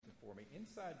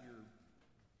inside your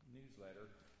newsletter,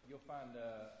 you'll find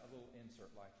a little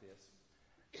insert like this.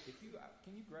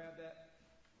 Can you grab that?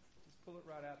 Just pull it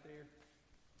right out there.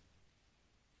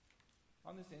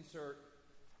 On this insert,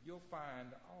 you'll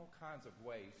find all kinds of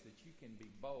ways that you can be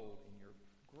bold in your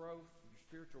growth, your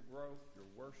spiritual growth, your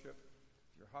worship,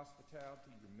 your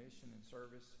hospitality, your mission and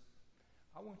service.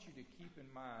 I want you to keep in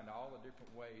mind all the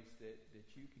different ways that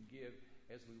you can give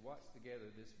as we watch together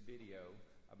this video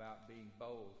about being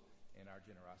bold in our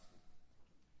generosity.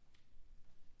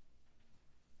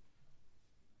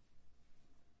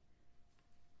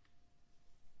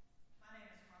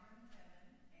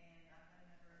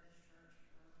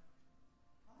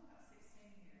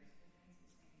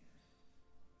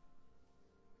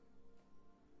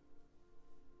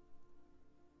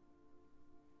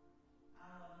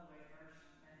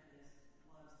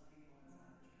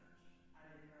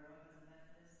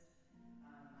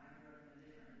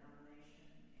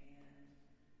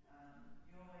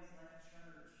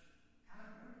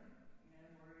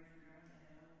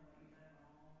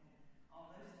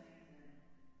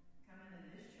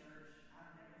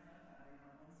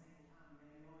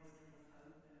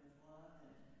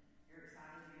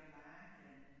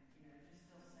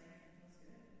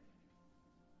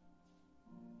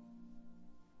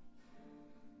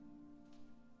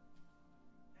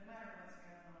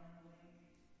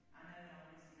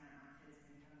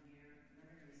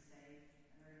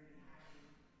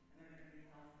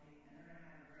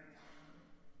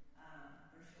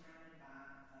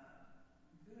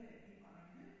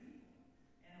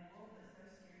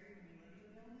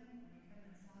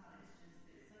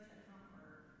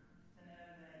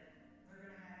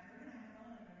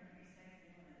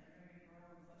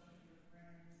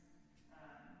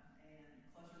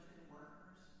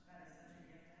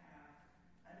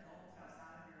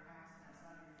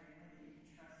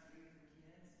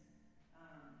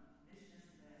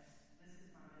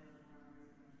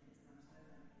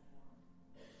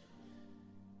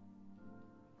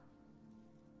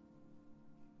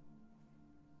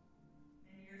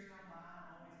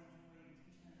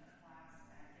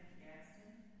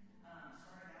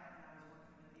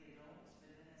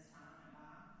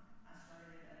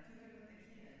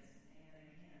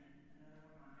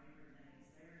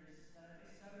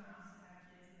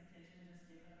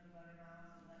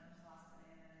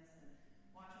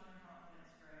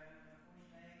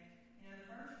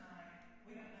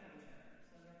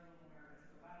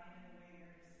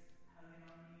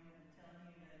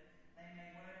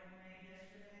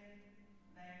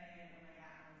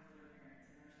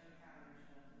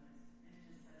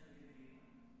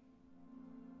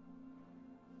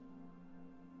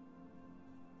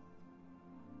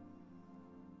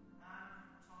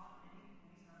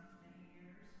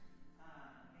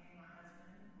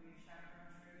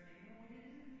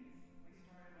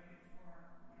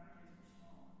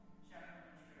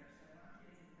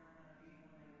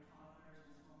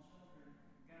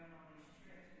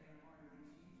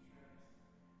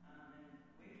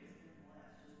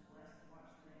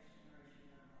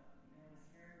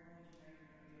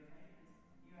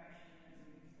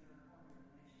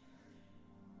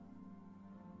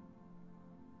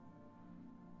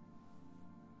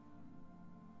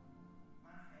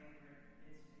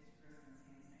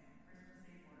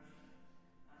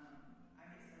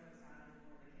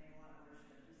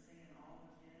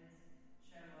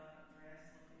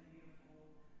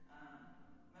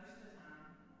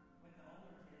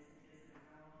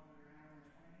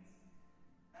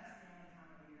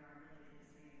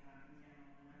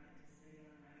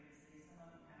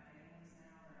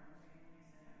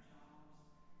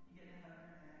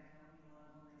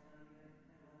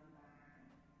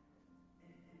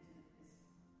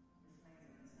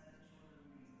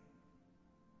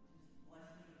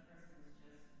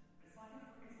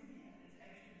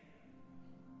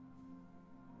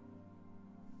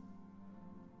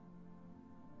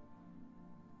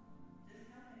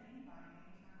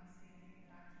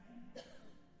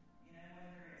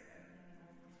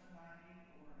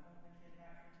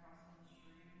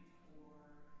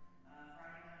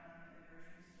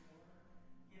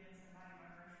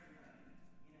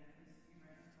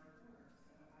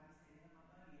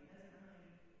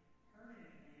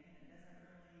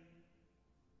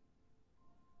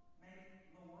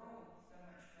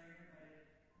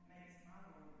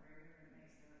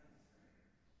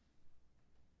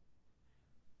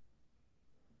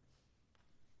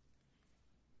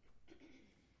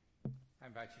 I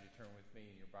invite you to turn with me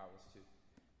in your Bibles to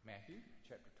Matthew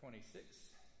chapter 26.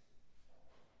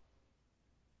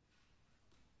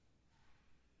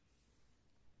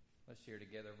 Let's share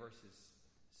together verses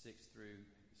 6 through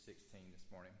 16 this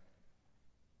morning.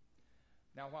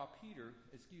 Now, while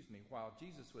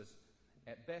Jesus was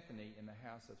at Bethany in the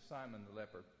house of Simon the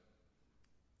leper,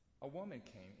 a woman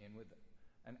came in with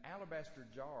an alabaster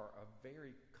jar of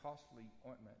very costly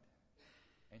ointment,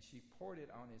 and she poured it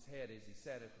on his head as he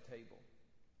sat at the table.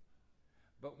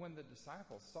 But when the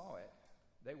disciples saw it,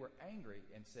 they were angry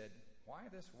and said, "Why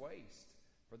this waste?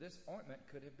 For this ointment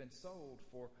could have been sold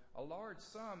for a large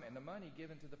sum and the money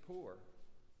given to the poor."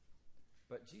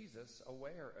 But Jesus,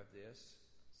 aware of this,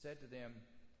 said to them,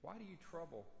 "Why do you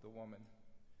trouble the woman?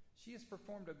 She has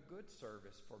performed a good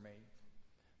service for me.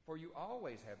 For you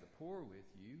always have the poor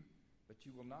with you, but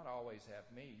you will not always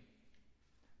have me.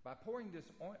 By pouring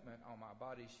this ointment on my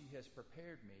body, she has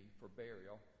prepared me for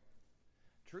burial.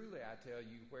 Truly, I tell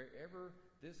you, wherever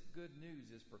this good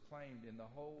news is proclaimed in the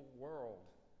whole world,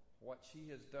 what she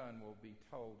has done will be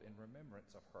told in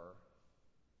remembrance of her."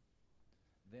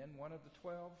 Then one of the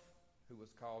 12, who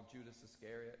was called Judas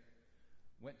Iscariot,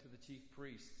 went to the chief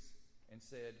priests and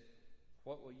said,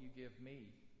 "What will you give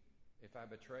me if I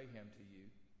betray him to you?"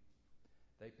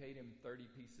 They paid him 30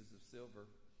 pieces of silver.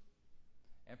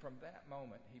 And from that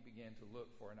moment, he began to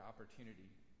look for an opportunity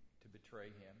to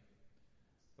betray him.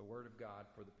 The word of God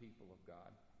for the people of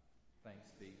God. Thanks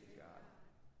be to God.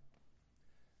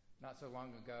 Not so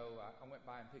long ago, I went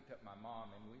by and picked up my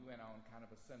mom, and we went on kind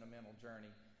of a sentimental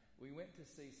journey. We went to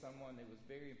see someone that was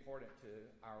very important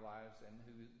to our lives and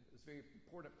who was a very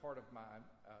important part of my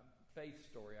faith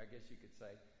story, I guess you could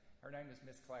say. Her name is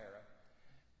Miss Clara.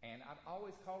 And I've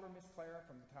always called her Miss Clara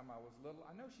from the time I was little.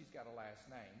 I know she's got a last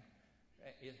name.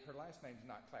 Her last name's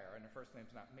not Clara, and her first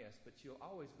name's not Miss, but she'll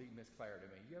always be Miss Clara to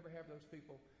me. You ever have those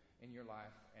people in your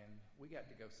life? And we got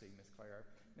to go see Miss Clara.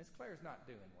 Miss Clara's not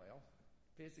doing well,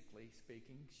 physically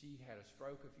speaking. She had a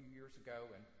stroke a few years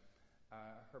ago, and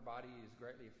her body is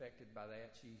greatly affected by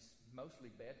that. She's mostly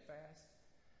bedfast.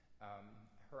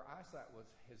 Her eyesight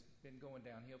has been going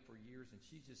downhill for years, and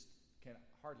she just can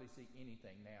hardly see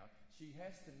anything now. She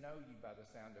has to know you by the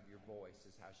sound of your voice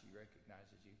is how she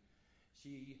recognizes you.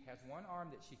 She has one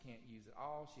arm that she can't use at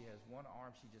all. She has one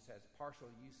arm she just has partial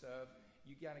use of.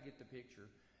 You got to get the picture.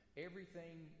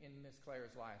 Everything in Miss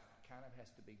Clara's life kind of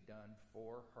has to be done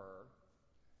for her,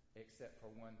 except for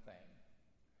one thing.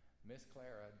 Miss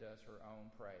Clara does her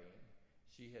own praying.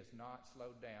 She has not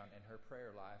slowed down in her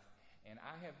prayer life, and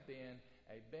I have been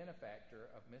a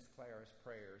benefactor of Miss Clara's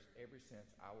prayers ever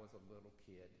since I was a little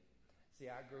kid.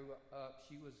 See, I grew up,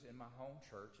 she was in my home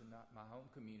church and not my home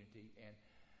community, and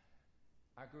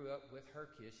I grew up with her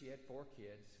kids. She had 4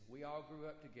 kids. We all grew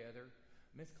up together.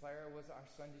 Miss Clara was our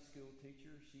Sunday school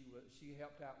teacher. She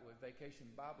helped out with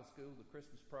Vacation Bible School, the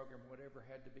Christmas program, whatever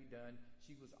had to be done.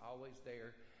 She was always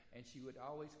there, and she would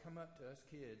always come up to us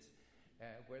kids,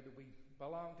 whether we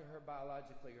belonged to her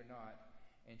biologically or not,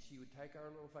 and she would take our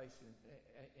little face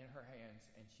in her hands,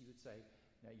 and she would say,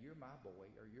 "Now you're my boy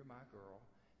or you're my girl,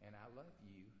 and I love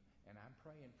you, and I'm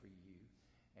praying for you."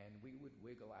 And we would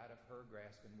wiggle out of her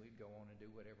grasp, and we'd go on and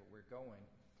do whatever we're going.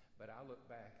 But I look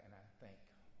back and I think,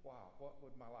 wow, what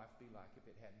would my life be like if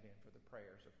it hadn't been for the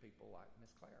prayers of people like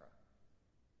Miss Clara?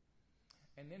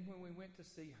 And then when we went to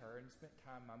see her and spent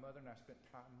time, my mother and I spent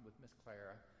time with Miss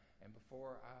Clara, and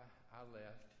before I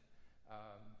left,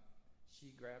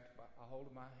 she grabbed a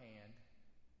hold of my hand,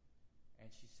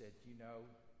 and she said, "You know,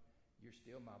 you're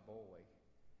still my boy,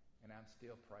 and I'm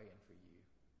still praying for you."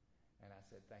 And I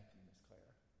said, "Thank you, Miss Clara."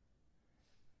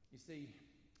 You see,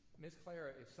 Miss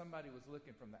Clara, if somebody was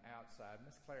looking from the outside,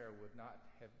 Miss Clara would not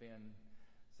have been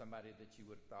somebody that you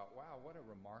would have thought, "Wow, what a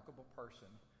remarkable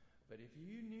person." But if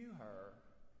you knew her,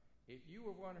 if you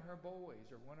were one of her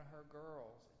boys or one of her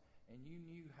girls, and you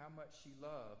knew how much she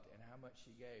loved and how much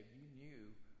she gave, you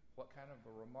knew what kind of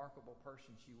a remarkable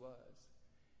person she was.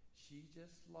 She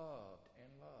just loved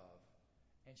and loved,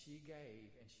 and she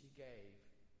gave and she gave,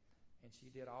 and she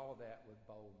did all of that with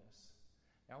boldness.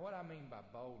 Now, what I mean by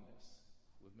boldness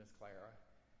with Miss Clara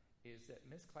is that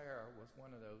Miss Clara was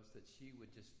one of those that she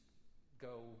would just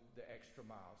go the extra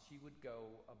mile. She would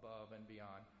go above and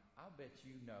beyond. I'll bet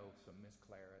you know some Miss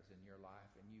Claras in your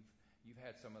life, and you've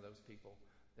had some of those people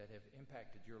that have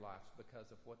impacted your lives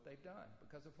because of what they've done,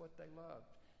 because of what they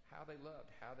loved, how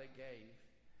they gave.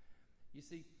 You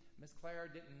see, Miss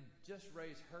Clara didn't just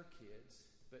raise her kids,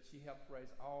 but she helped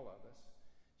raise all of us.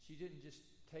 She didn't just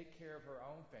take care of her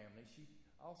own family. She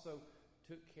also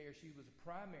she was a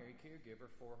primary caregiver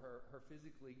for her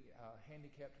physically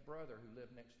handicapped brother who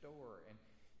lived next door, and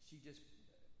she just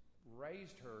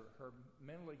raised her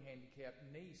mentally handicapped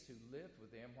niece who lived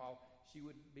with them while she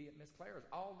would be at Miss Clara's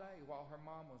all day while her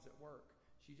mom was at work.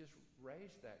 She just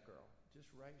raised that girl,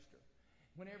 just raised her.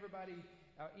 When anybody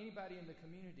in the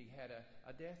community had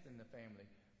a death in the family,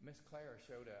 Miss Clara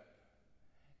showed up.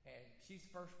 And she's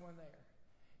the first one there.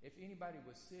 If anybody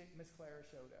was sick, Miss Clara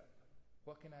showed up.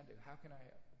 What can I do? How can I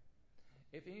help?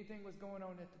 If anything was going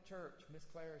on at the church, Miss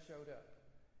Clara showed up.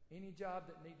 Any job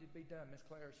that needed to be done, Miss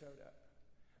Clara showed up.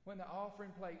 When the offering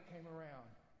plate came around,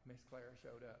 Miss Clara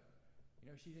showed up. You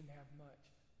know, she didn't have much,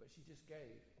 but she just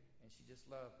gave, and she just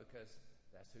loved because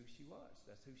that's who she was.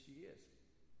 That's who she is.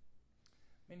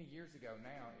 Many years ago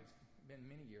now, it's been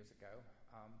many years ago,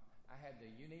 I had the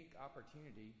unique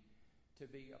opportunity to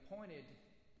be appointed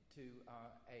to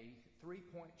a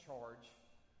 3-point charge,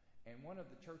 and one of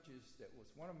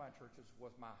my churches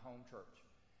was my home church.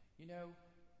 You know,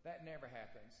 that never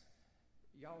happens.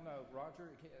 Y'all know,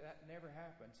 Roger, that never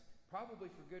happens. Probably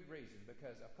for good reason,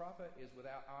 because a prophet is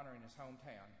without honor in his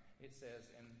hometown. It says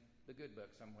in the good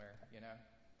book somewhere, you know.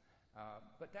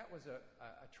 But that was a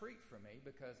treat for me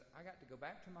because I got to go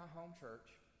back to my home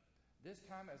church, this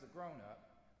time as a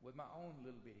grown-up with my own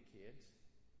little bitty kids.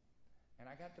 And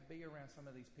I got to be around some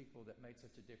of these people that made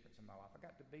such a difference in my life. I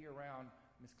got to be around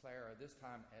Miss Clara, this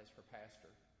time as her pastor.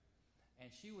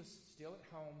 And she was still at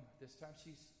home. This time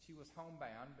she was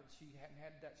homebound, but she hadn't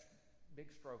had that big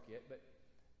stroke yet. But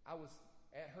I was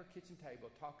at her kitchen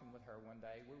table talking with her one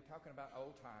day. We were talking about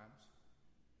old times.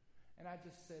 And I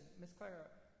just said, Miss Clara,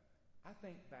 I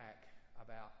think back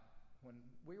about when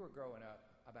we were growing up,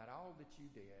 about all that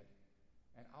you did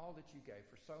and all that you gave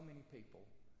for so many people.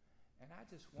 And I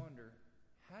just wonder,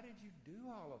 how did you do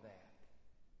all of that?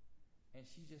 And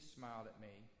she just smiled at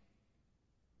me.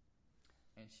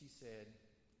 And she said,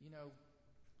 you know,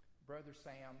 Brother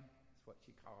Sam, is what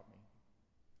she called me,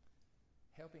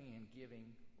 helping and giving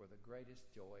were the greatest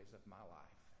joys of my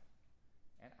life.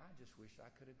 And I just wish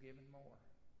I could have given more.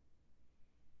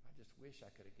 I just wish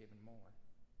I could have given more.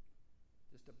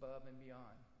 Just above and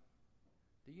beyond.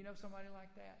 Do you know somebody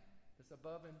like that? That's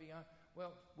above and beyond?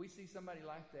 Well, we see somebody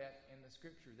like that in the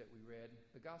scripture that we read,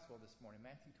 the gospel this morning,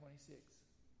 Matthew 26.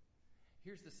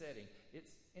 Here's the setting.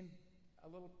 It's in a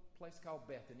little place called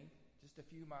Bethany, just a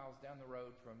few miles down the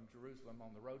road from Jerusalem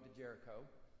on the road to Jericho.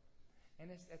 And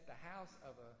it's at the house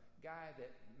of a guy that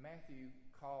Matthew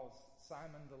calls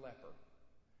Simon the leper.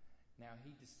 Now,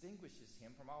 he distinguishes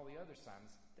him from all the other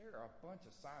Simons. There are a bunch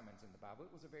of Simons in the Bible.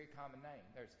 It was a very common name.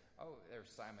 There's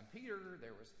Simon Peter,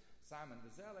 there was Simon the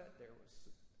Zealot, there was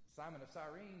Simon of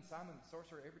Cyrene, Simon the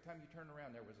sorcerer. Every time you turn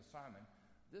around, there was a Simon.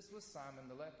 This was Simon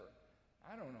the leper.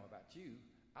 I don't know about you.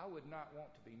 I would not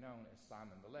want to be known as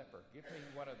Simon the leper. Give me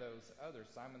one of those others,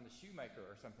 Simon the shoemaker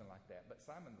or something like that. But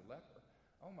Simon the leper,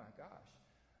 oh my gosh.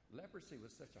 Leprosy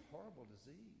was such a horrible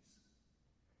disease.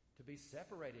 To be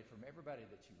separated from everybody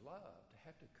that you love, to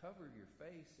have to cover your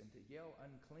face and to yell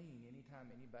unclean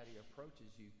anytime anybody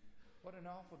approaches you. What an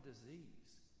awful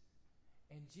disease.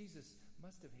 And Jesus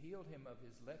must have healed him of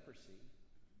his leprosy.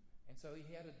 And so he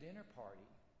had a dinner party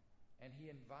and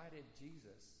he invited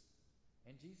Jesus.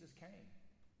 And Jesus came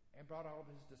and brought all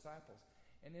of his disciples.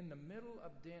 And in the middle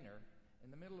of dinner,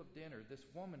 this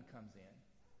woman comes in.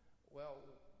 Well,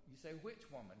 you say, which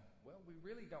woman? Well, we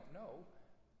really don't know.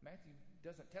 Matthew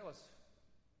doesn't tell us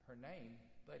her name,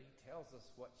 but he tells us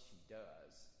what she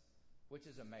does, which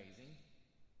is amazing,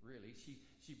 really.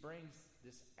 She brings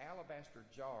this alabaster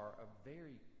jar of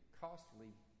very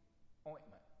costly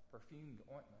ointment, perfumed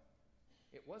ointment.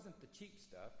 It wasn't the cheap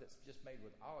stuff that's just made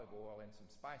with olive oil and some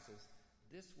spices.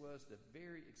 This was the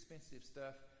very expensive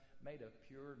stuff made of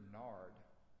pure nard.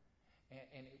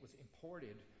 And it was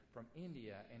imported from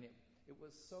India, and it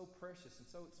was so precious and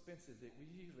so expensive that it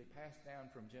was usually passed down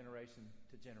from generation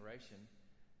to generation.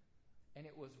 And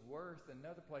it was worth,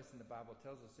 another place in the Bible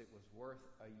tells us it was worth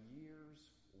a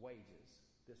year's wages,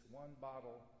 this one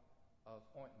bottle of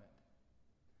ointment.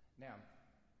 Now,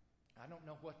 I don't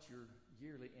know what your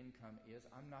yearly income is.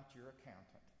 I'm not your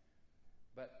accountant.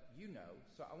 But you know,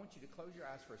 so I want you to close your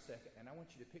eyes for a second, and I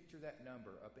want you to picture that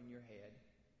number up in your head.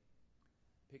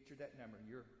 Picture that number,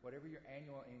 whatever your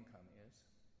annual income is.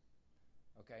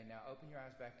 Okay, now open your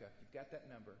eyes back up. You've got that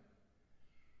number.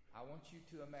 I want you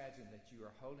to imagine that you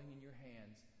are holding in your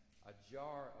hands a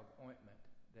jar of ointment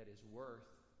that is worth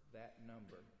that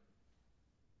number.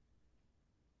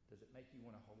 Does it make you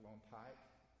want to hold on tight?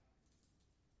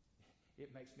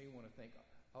 It makes me want to think,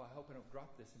 oh, I hope I don't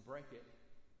drop this and break it.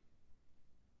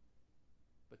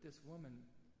 But this woman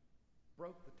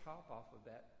broke the top off of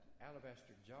that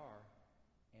alabaster jar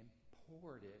and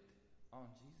poured it on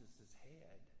Jesus'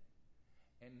 head.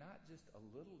 And not just a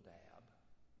little dab,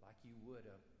 like you would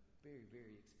a very,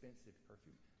 very expensive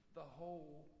perfume. The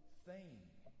whole thing.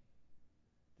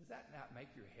 Does that not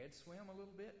make your head swim a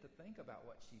little bit to think about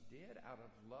what she did out of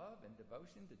love and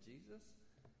devotion to Jesus?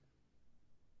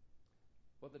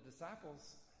 Well, the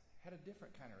disciples had a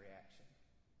different kind of reaction.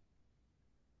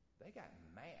 They got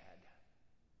mad.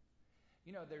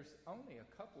 You know, there's only a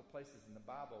couple of places in the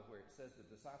Bible where it says the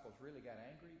disciples really got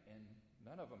angry, and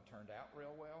none of them turned out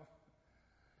real well.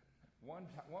 One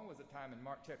was a time in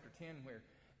Mark chapter 10 where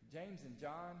James and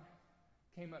John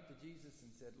came up to Jesus and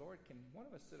said, Lord, can one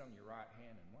of us sit on your right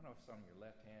hand and one of us on your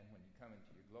left hand when you come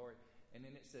into your glory? And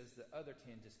then it says the other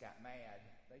 10 just got mad.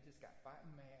 They just got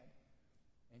fighting mad.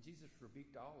 And Jesus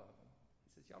rebuked all of them.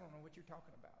 He says, y'all don't know what you're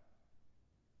talking about.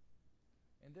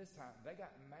 And this time, they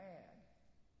got mad.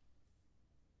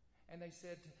 And they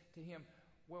said to him,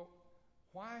 well,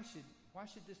 why should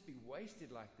this be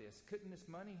wasted like this? Couldn't this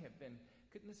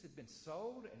have been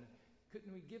sold? And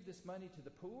couldn't we give this money to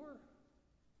the poor?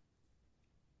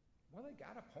 Well, they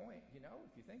got a point, you know,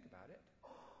 if you think about it.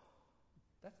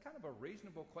 That's kind of a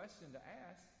reasonable question to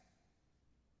ask,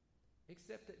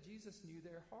 except that Jesus knew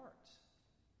their hearts.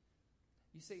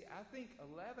 You see, I think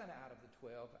 11 out of the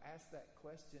 12 asked that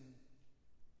question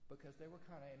because they were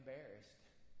kind of embarrassed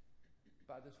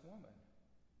by this woman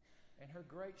and her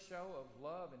great show of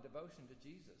love and devotion to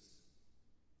Jesus.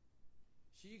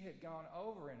 She had gone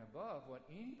over and above what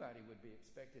anybody would be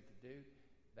expected to do.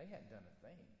 They hadn't done a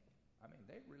thing. I mean,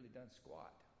 they'd really done squat.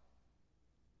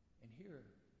 And here,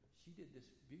 she did this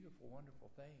beautiful, wonderful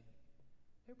thing.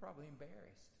 They're probably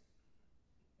embarrassed.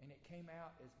 And it came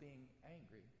out as being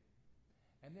angry.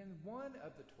 And then one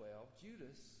of the 12,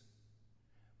 Judas,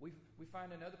 we find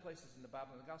in other places in the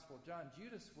Bible, in the Gospel of John,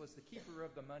 Judas was the keeper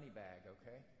of the money bag,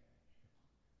 okay?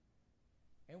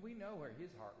 And we know where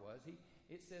his heart was.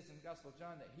 It says in the Gospel of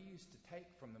John that he used to take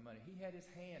from the money. He had his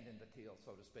hand in the till,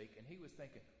 so to speak, and he was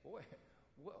thinking, boy,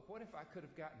 what if I could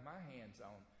have gotten my hands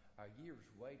on a year's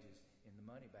wages in the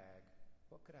money bag?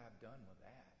 What could I have done with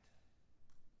that?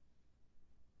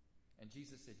 And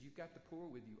Jesus said, you've got the poor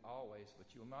with you always, but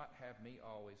you'll not have me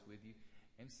always with you.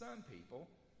 And some people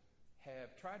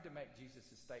have tried to make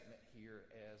Jesus' statement here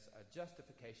as a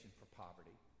justification for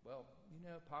poverty. Well, you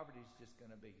know, poverty is just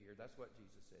going to be here. That's what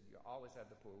Jesus said. You'll always have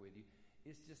the poor with you.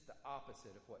 It's just the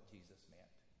opposite of what Jesus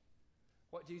meant.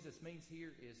 What Jesus means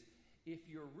here is, if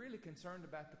you're really concerned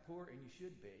about the poor, and you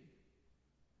should be,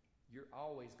 you're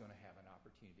always going to have an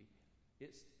opportunity.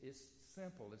 It's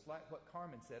simple. It's like what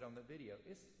Carmen said on the video.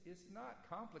 It's not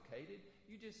complicated.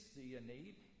 You just see a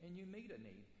need, and you meet a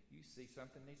need. You see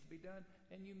something needs to be done,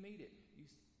 and you meet it.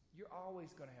 You're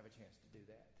always going to have a chance to do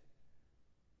that.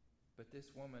 But this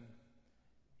woman,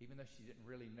 even though she didn't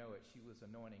really know it, she was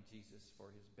anointing Jesus for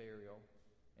his burial,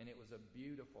 and it was a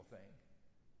beautiful thing.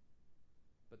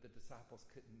 But the disciples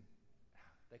couldn't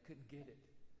get it.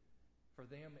 For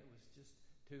them, it was just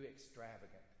too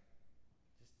extravagant.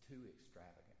 Just too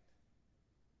extravagant.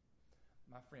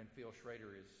 My friend Phil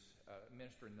Schrader is a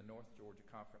minister in the North Georgia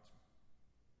Conference.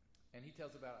 And he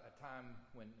tells about a time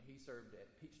when he served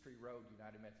at Peachtree Road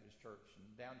United Methodist Church in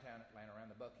downtown Atlanta, around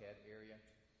the Buckhead area.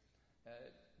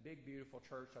 Big, beautiful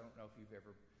church. I don't know if you've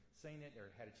ever seen it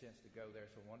or had a chance to go there.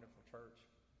 It's a wonderful church.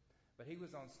 But he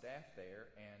was on staff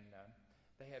there, and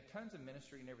they had tons of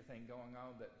ministry and everything going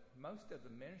on, but most of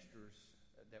the ministers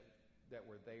that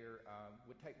were there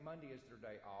would take Monday as their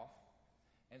day off.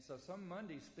 And so some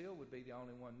Mondays, Phil would be the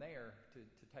only one there to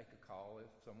take a call if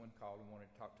someone called and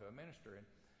wanted to talk to a minister. And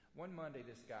one Monday,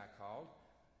 this guy called,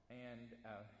 and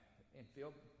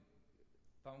Phil,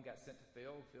 phone got sent to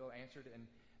Phil. Phil answered, and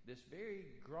this very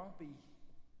grumpy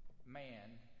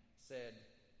man said,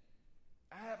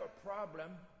 I have a problem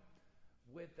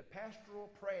with the pastoral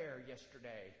prayer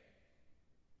yesterday.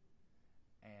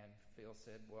 And Phil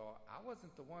said, well, I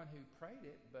wasn't the one who prayed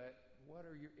it, but what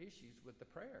are your issues with the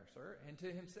prayer, sir? And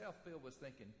to himself, Phil was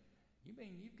thinking, you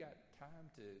mean you've got time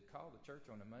to call the church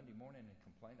on a Monday morning and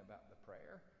complain about the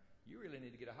prayer? You really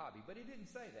need to get a hobby. But he didn't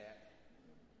say that.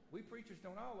 We preachers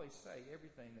don't always say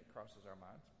everything that crosses our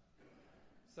minds.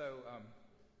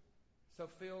 So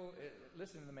Phil,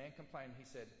 listening to the man complain, he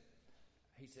said,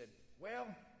 well,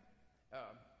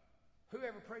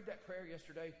 whoever prayed that prayer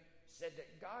yesterday said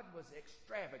that God was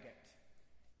extravagant.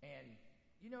 And,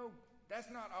 you know, that's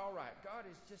not all right. God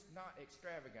is just not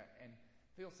extravagant. And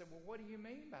Phil said, well, what do you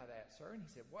mean by that, sir? And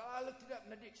he said, well, I looked it up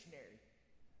in the dictionary.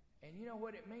 And you know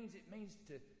what it means? It means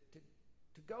to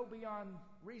go beyond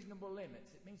reasonable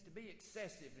limits. It means to be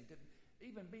excessive and to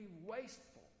even be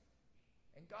wasteful.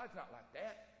 And God's not like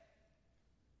that.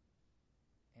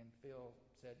 And Phil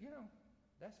said, you know,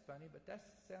 that's funny, but that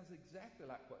sounds exactly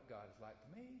like what God is like to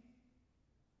me.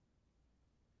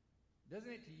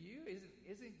 Doesn't it to you?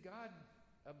 Isn't God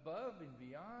above and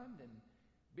beyond? And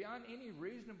beyond any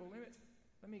reasonable limits.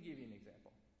 Let me give you an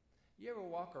example. You ever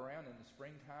walk around in the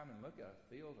springtime and look at a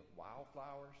field of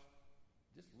wildflowers?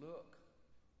 Just look.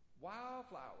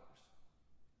 Wildflowers.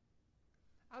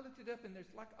 I looked it up, and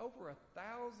there's like over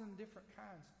 1,000 different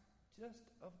kinds just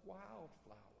of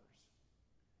wildflowers.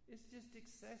 It's just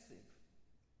excessive.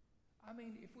 I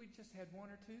mean, if we just had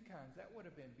one or two kinds, that would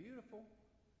have been beautiful.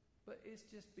 But it's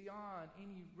just beyond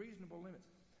any reasonable limits.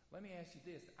 Let me ask you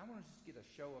this. I want to just get a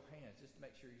show of hands just to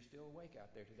make sure you're still awake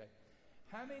out there today.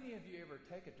 How many of you ever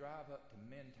take a drive up to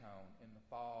Mentone in the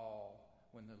fall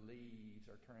when the leaves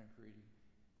are turning pretty?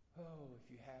 Oh, if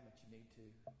you haven't, you need to.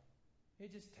 It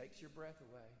just takes your breath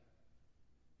away.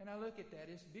 And I look at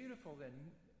that. It's beautiful,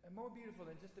 more beautiful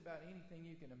than just about anything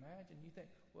you can imagine. You think,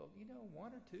 well,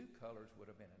 one or two colors would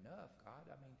have been enough, God.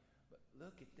 I mean, but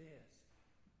look at this.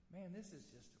 Man, this is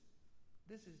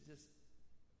just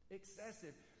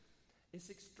excessive.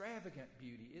 It's extravagant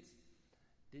beauty.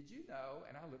 Did you know,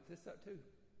 and I looked this up too,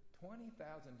 20,000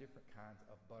 different kinds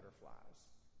of butterflies.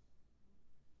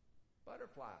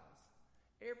 Butterflies.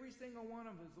 Every single one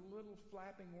of them is a little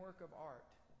flapping work of art.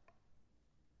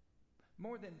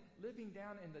 More than living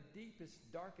down in the deepest,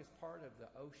 darkest part of the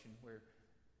ocean where,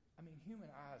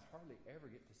 human eyes hardly ever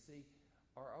get to see,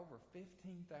 are over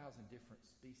 15,000 different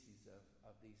species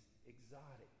of these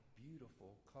exotic,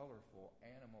 beautiful, colorful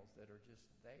animals that are just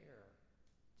there.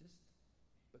 Just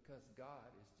because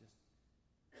God is just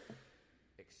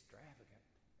extravagant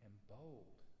and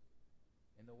bold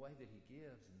in the way that he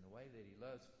gives and the way that he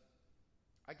loves.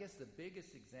 I guess the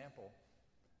biggest example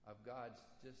of God's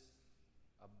just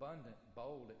abundant,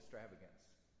 bold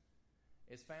extravagance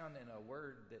is found in a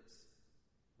word that's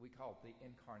we call the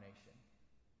incarnation.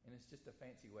 And it's just a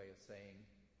fancy way of saying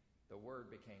the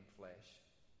Word became flesh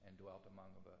and dwelt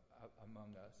among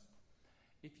us.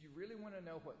 If you really want to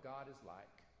know what God is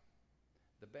like,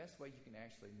 the best way you can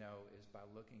actually know is by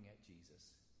looking at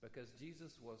Jesus. Because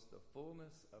Jesus was the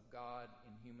fullness of God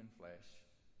in human flesh.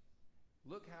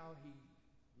 Look how he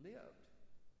lived.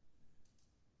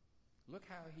 Look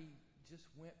how he just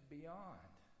went beyond.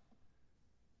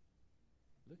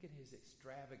 Look at his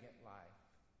extravagant life.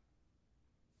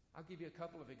 I'll give you a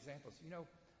couple of examples.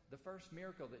 The first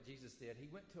miracle that Jesus did,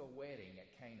 he went to a wedding at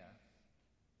Cana,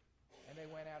 and they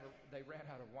ran out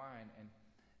of wine,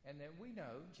 and then we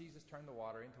know Jesus turned the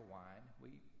water into wine.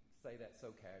 We say that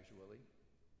so casually.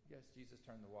 Yes, Jesus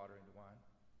turned the water into wine.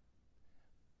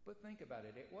 But think about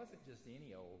it. It wasn't just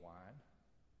any old wine.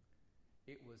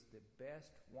 It was the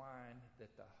best wine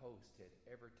that the host had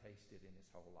ever tasted in his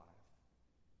whole life.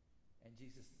 And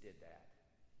Jesus did that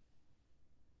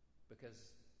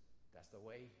because that's the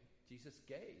way Jesus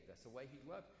gave. That's the way he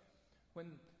loved.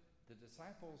 When the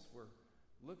disciples were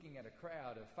looking at a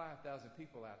crowd of 5,000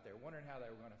 people out there, wondering how they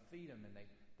were going to feed them, and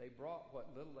they brought what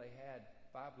little they had,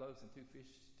 5 loaves and 2 fish,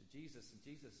 to Jesus, and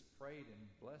Jesus prayed and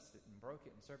blessed it and broke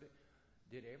it and served it.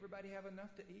 Did everybody have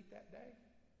enough to eat that day?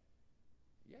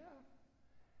 Yeah.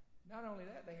 Not only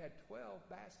that, they had 12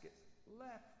 baskets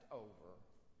left over.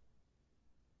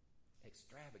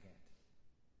 Extravagant.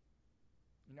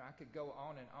 I could go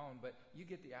on and on, but you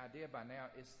get the idea by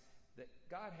now, is that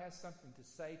God has something to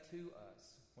say to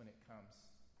us when it comes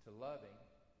to loving.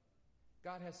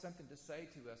 God has something to say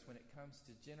to us when it comes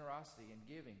to generosity and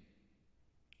giving.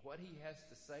 What he has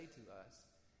to say to us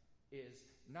is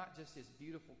not just his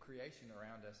beautiful creation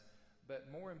around us,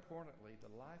 but more importantly,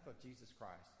 the life of Jesus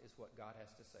Christ is what God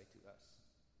has to say to us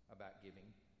about giving.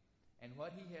 And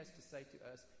what he has to say to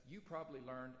us, you probably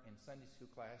learned in Sunday school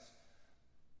class,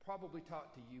 probably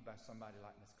taught to you by somebody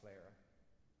like Miss Clara.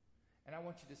 And I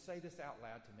want you to say this out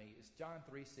loud to me. It's John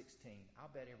 3:16.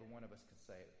 I'll bet every one of us can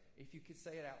say it. If you could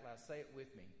say it out loud, say it with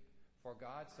me. For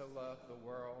God so loved the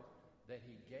world that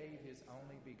he gave his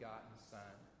only begotten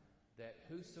Son, that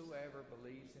whosoever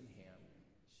believes in him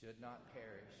should not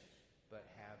perish, but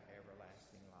have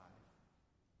everlasting life.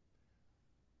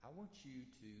 I want you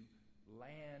to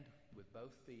land with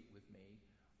both feet with me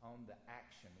on the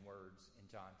action words in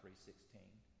John 3:16.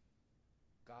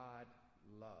 God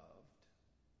loved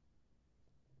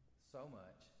so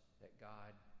much that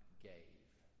God gave.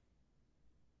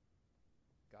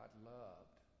 God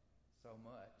loved so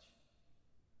much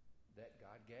that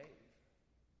God gave.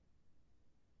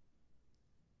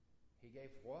 He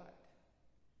gave what?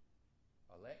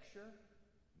 A lecture?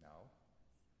 No.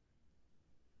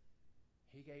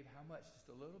 He gave how much? Just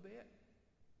a little bit?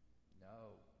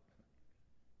 No.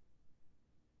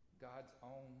 God's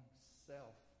own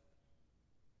self.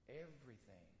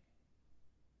 Everything.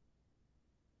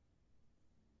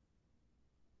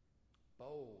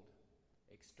 Bold.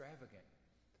 Extravagant.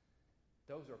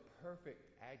 Those are perfect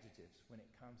adjectives when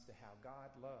it comes to how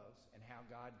God loves and how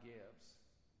God gives.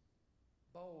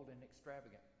 Bold and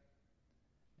extravagant.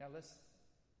 Now let's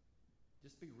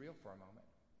just be real for a moment.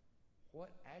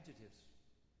 What adjectives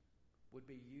would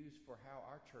be used for how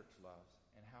our church loves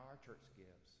and how our church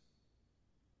gives?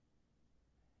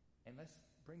 And let's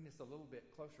bring this a little bit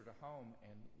closer to home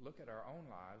and look at our own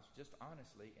lives just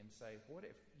honestly and say, what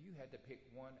if you had to pick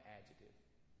one adjective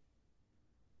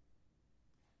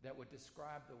that would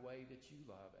describe the way that you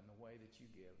love and the way that you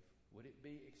give? Would it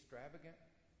be extravagant?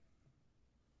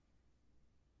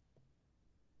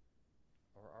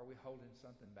 Or are we holding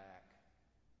something back?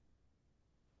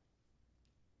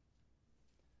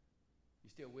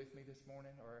 You still with me this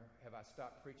morning, or have I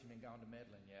stopped preaching and gone to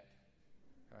meddling yet?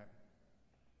 All right.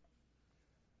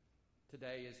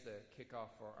 Today is the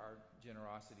kickoff for our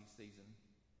generosity season.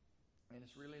 And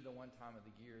it's really the one time of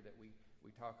the year that we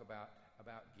talk about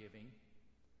giving.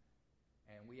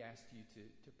 And we ask you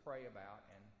to pray about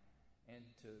and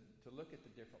to look at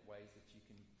the different ways that you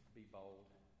can be bold,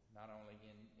 not only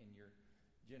in your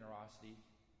generosity,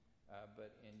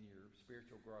 but in your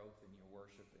spiritual growth, in your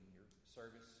worship, in your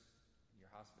service, in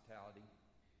your hospitality.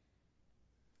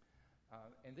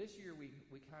 And this year we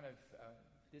kind of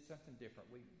did something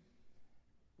different.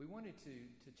 We wanted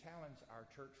to challenge our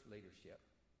church leadership,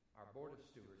 our board of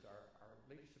stewards, our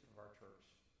leadership of our church,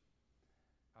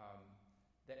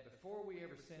 that before we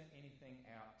ever sent anything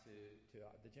out to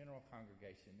the general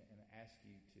congregation and asked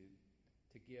you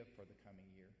to give for the coming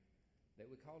year, that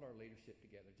we called our leadership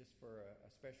together just for a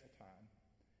special time,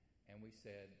 and we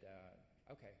said,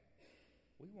 okay,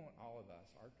 we want all of us,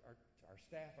 our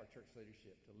staff, our church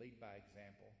leadership, to lead by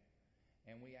example,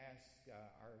 and we asked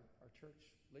our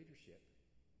church leadership,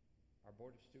 our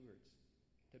board of stewards,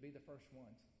 to be the first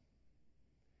ones.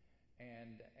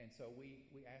 And so we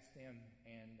asked them,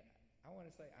 and I want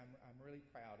to say I'm really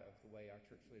proud of the way our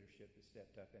church leadership has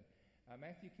stepped up. And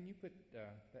Matthew, can you put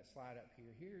that slide up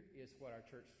here? Here is what our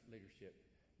church leadership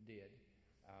did.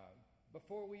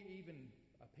 Before we even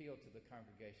appealed to the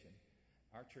congregation,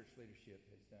 our church leadership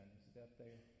has done, is it up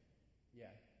there?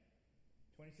 Yeah.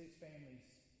 26 families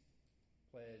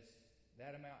pledged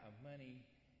that amount of money,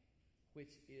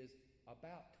 which is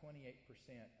about 28%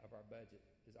 of our budget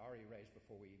is already raised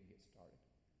before we even get started.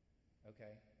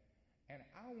 Okay? And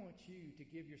I want you to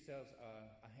give yourselves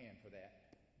a hand for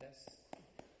that.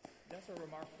 That's a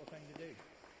remarkable thing to do.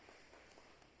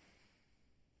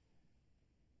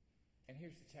 And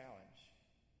here's the challenge.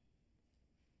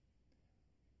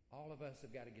 All of us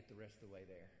have got to get the rest of the way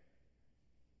there.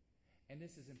 And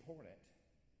this is important.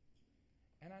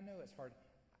 And I know it's hard.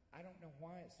 I don't know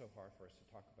why it's so hard for us to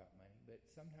talk about money, but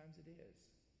sometimes it is.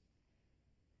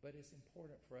 But it's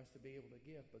important for us to be able to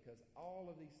give, because all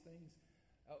of these things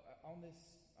on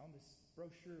this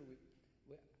brochure,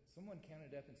 someone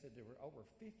counted up and said there were over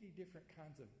 50 different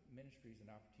kinds of ministries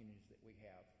and opportunities that we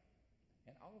have,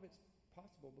 and all of it's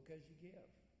possible because you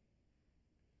give.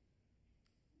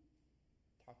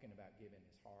 Talking about giving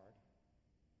is hard.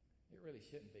 It really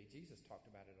shouldn't be. Jesus talked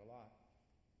about it a lot.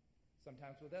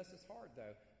 Sometimes with us it's hard,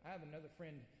 though. I have another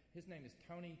friend, his name is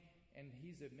Tony, and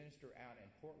he's a minister out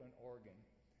in Portland, Oregon.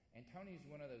 And Tony's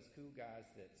one of those cool guys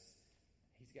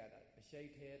he's got a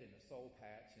shaved head and a soul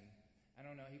patch, and I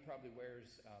don't know, he probably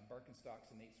wears Birkenstocks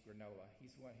and eats granola.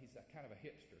 He's a kind of a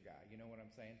hipster guy, you know what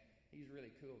I'm saying? He's really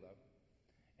cool, though.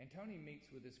 And Tony meets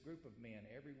with this group of men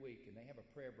every week, and they have a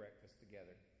prayer breakfast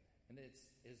together. And it's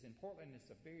in Portland,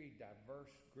 it's a very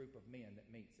diverse group of men that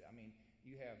meets. I mean,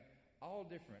 you have all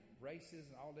different races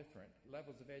and all different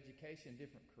levels of education,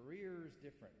 different careers,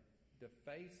 different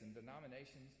faiths and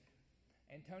denominations.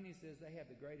 And Tony says they have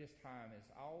the greatest time.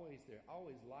 They're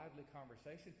always lively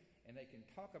conversation, and they can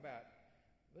talk about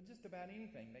just about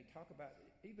anything. They talk about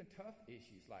even tough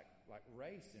issues like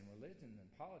race and religion and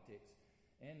politics,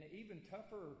 and even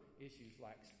tougher issues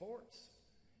like sports.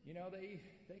 You know,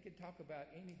 they could talk about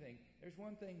anything. There's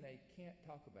one thing they can't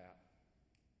talk about.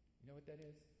 You know what that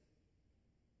is?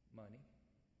 Money.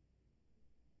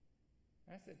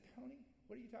 And I said, Tony,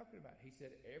 what are you talking about? He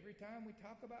said, every time we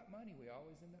talk about money, we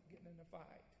always end up getting in a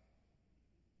fight.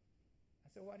 I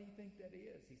said, why do you think that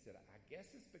is? He said, I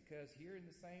guess it's because here in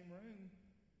the same room,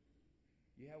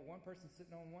 you have one person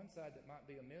sitting on one side that might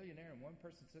be a millionaire and one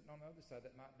person sitting on the other side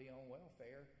that might be on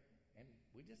welfare, and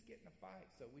we just get in a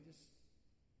fight. So we just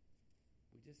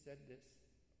said this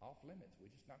off limits.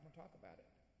 We're just not going to talk about it.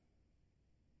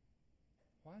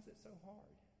 Why is it so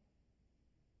hard?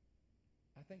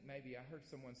 I think maybe I heard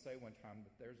someone say one time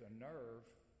that there's a nerve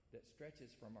that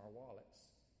stretches from our wallets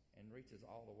and reaches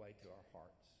all the way to our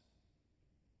hearts.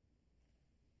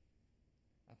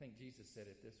 I think Jesus said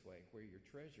it this way, where your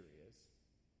treasure is,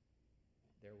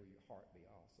 there will your heart be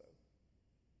also.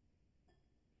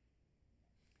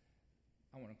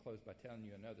 I want to close by telling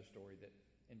you another story that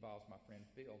involves my friend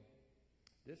Phil.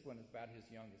 This one is about his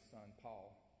youngest son,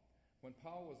 Paul. When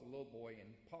Paul was a little boy, and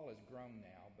Paul is grown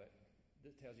now, but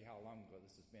this tells you how long ago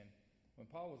this has been. When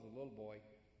Paul was a little boy,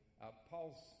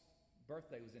 Paul's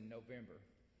birthday was in November.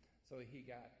 So he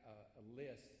got a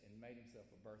list and made himself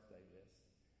a birthday list.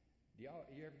 You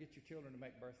ever get your children to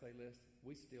make birthday lists?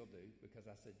 We still do, because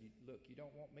I said, look, you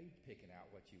don't want me picking out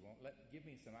what you want. Give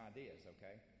me some ideas,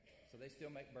 okay? So they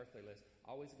still make birthday lists.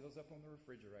 Always goes up on the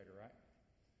refrigerator, right?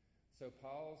 So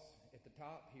Paul's, at the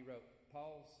top, he wrote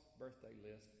Paul's birthday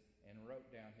list and wrote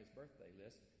down his birthday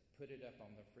list, put it up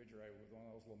on the refrigerator with one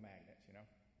of those little magnets, you know.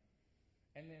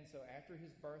 And then so after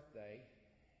his birthday,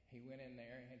 he went in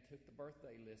there and took the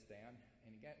birthday list down,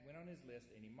 and he went on his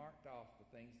list and he marked off the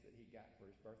things that he got for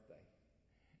his birthday.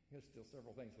 There's still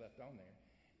several things left on there.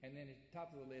 And then at the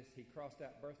top of the list, he crossed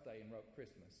out birthday and wrote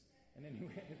Christmas. And then he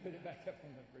went and put it back up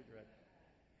on the refrigerator.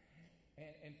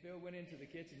 And Phil went into the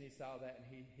kitchen, he saw that, and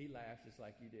he laughed just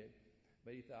like you did.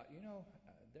 But he thought,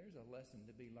 there's a lesson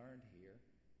to be learned here.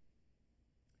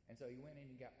 And so he went in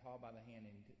and got Paul by the hand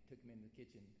and took him into the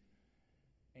kitchen.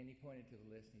 And he pointed to the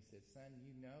list and he said, son,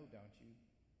 you know, don't you,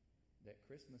 that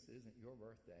Christmas isn't your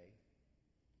birthday,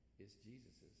 it's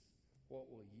Jesus's. What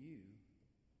will you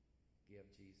give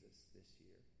Jesus this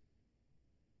year?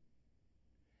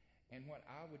 And what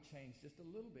I would change just a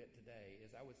little bit today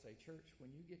is I would say, church,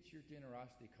 when you get your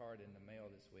generosity card in the mail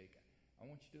this week, I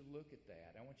want you to look at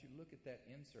that. I want you to look at that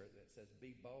insert that says,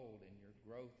 be bold in your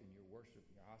growth, in your worship,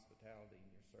 in your hospitality,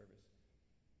 in your service.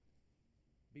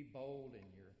 Be bold in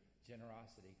your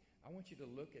generosity. I want you to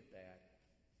look at that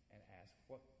and ask,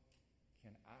 what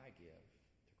can I give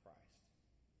to Christ?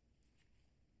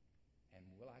 And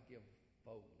will I give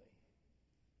boldly?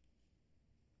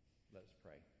 Let us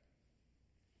pray.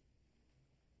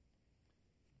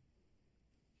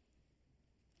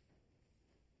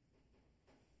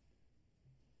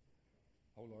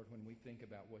 Oh Lord, when we think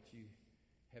about what you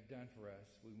have done for us,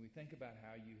 when we think about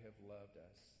how you have loved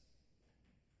us,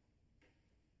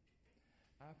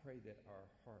 I pray that our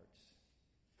hearts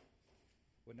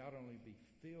would not only be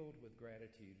filled with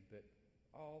gratitude, but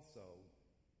also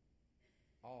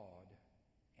awed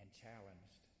and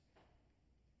challenged,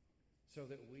 so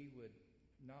that we would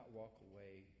not walk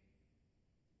away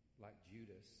like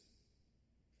Judas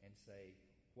and say,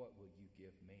 what will you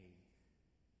give me?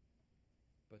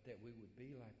 But that we would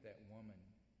be like that woman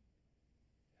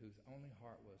whose only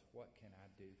heart was, what can I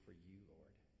do for you,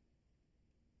 Lord?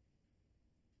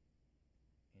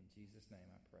 In Jesus' name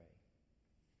I pray.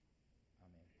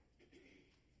 Amen.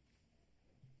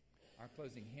 Our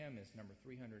closing hymn is number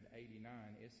 389.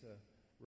 It's a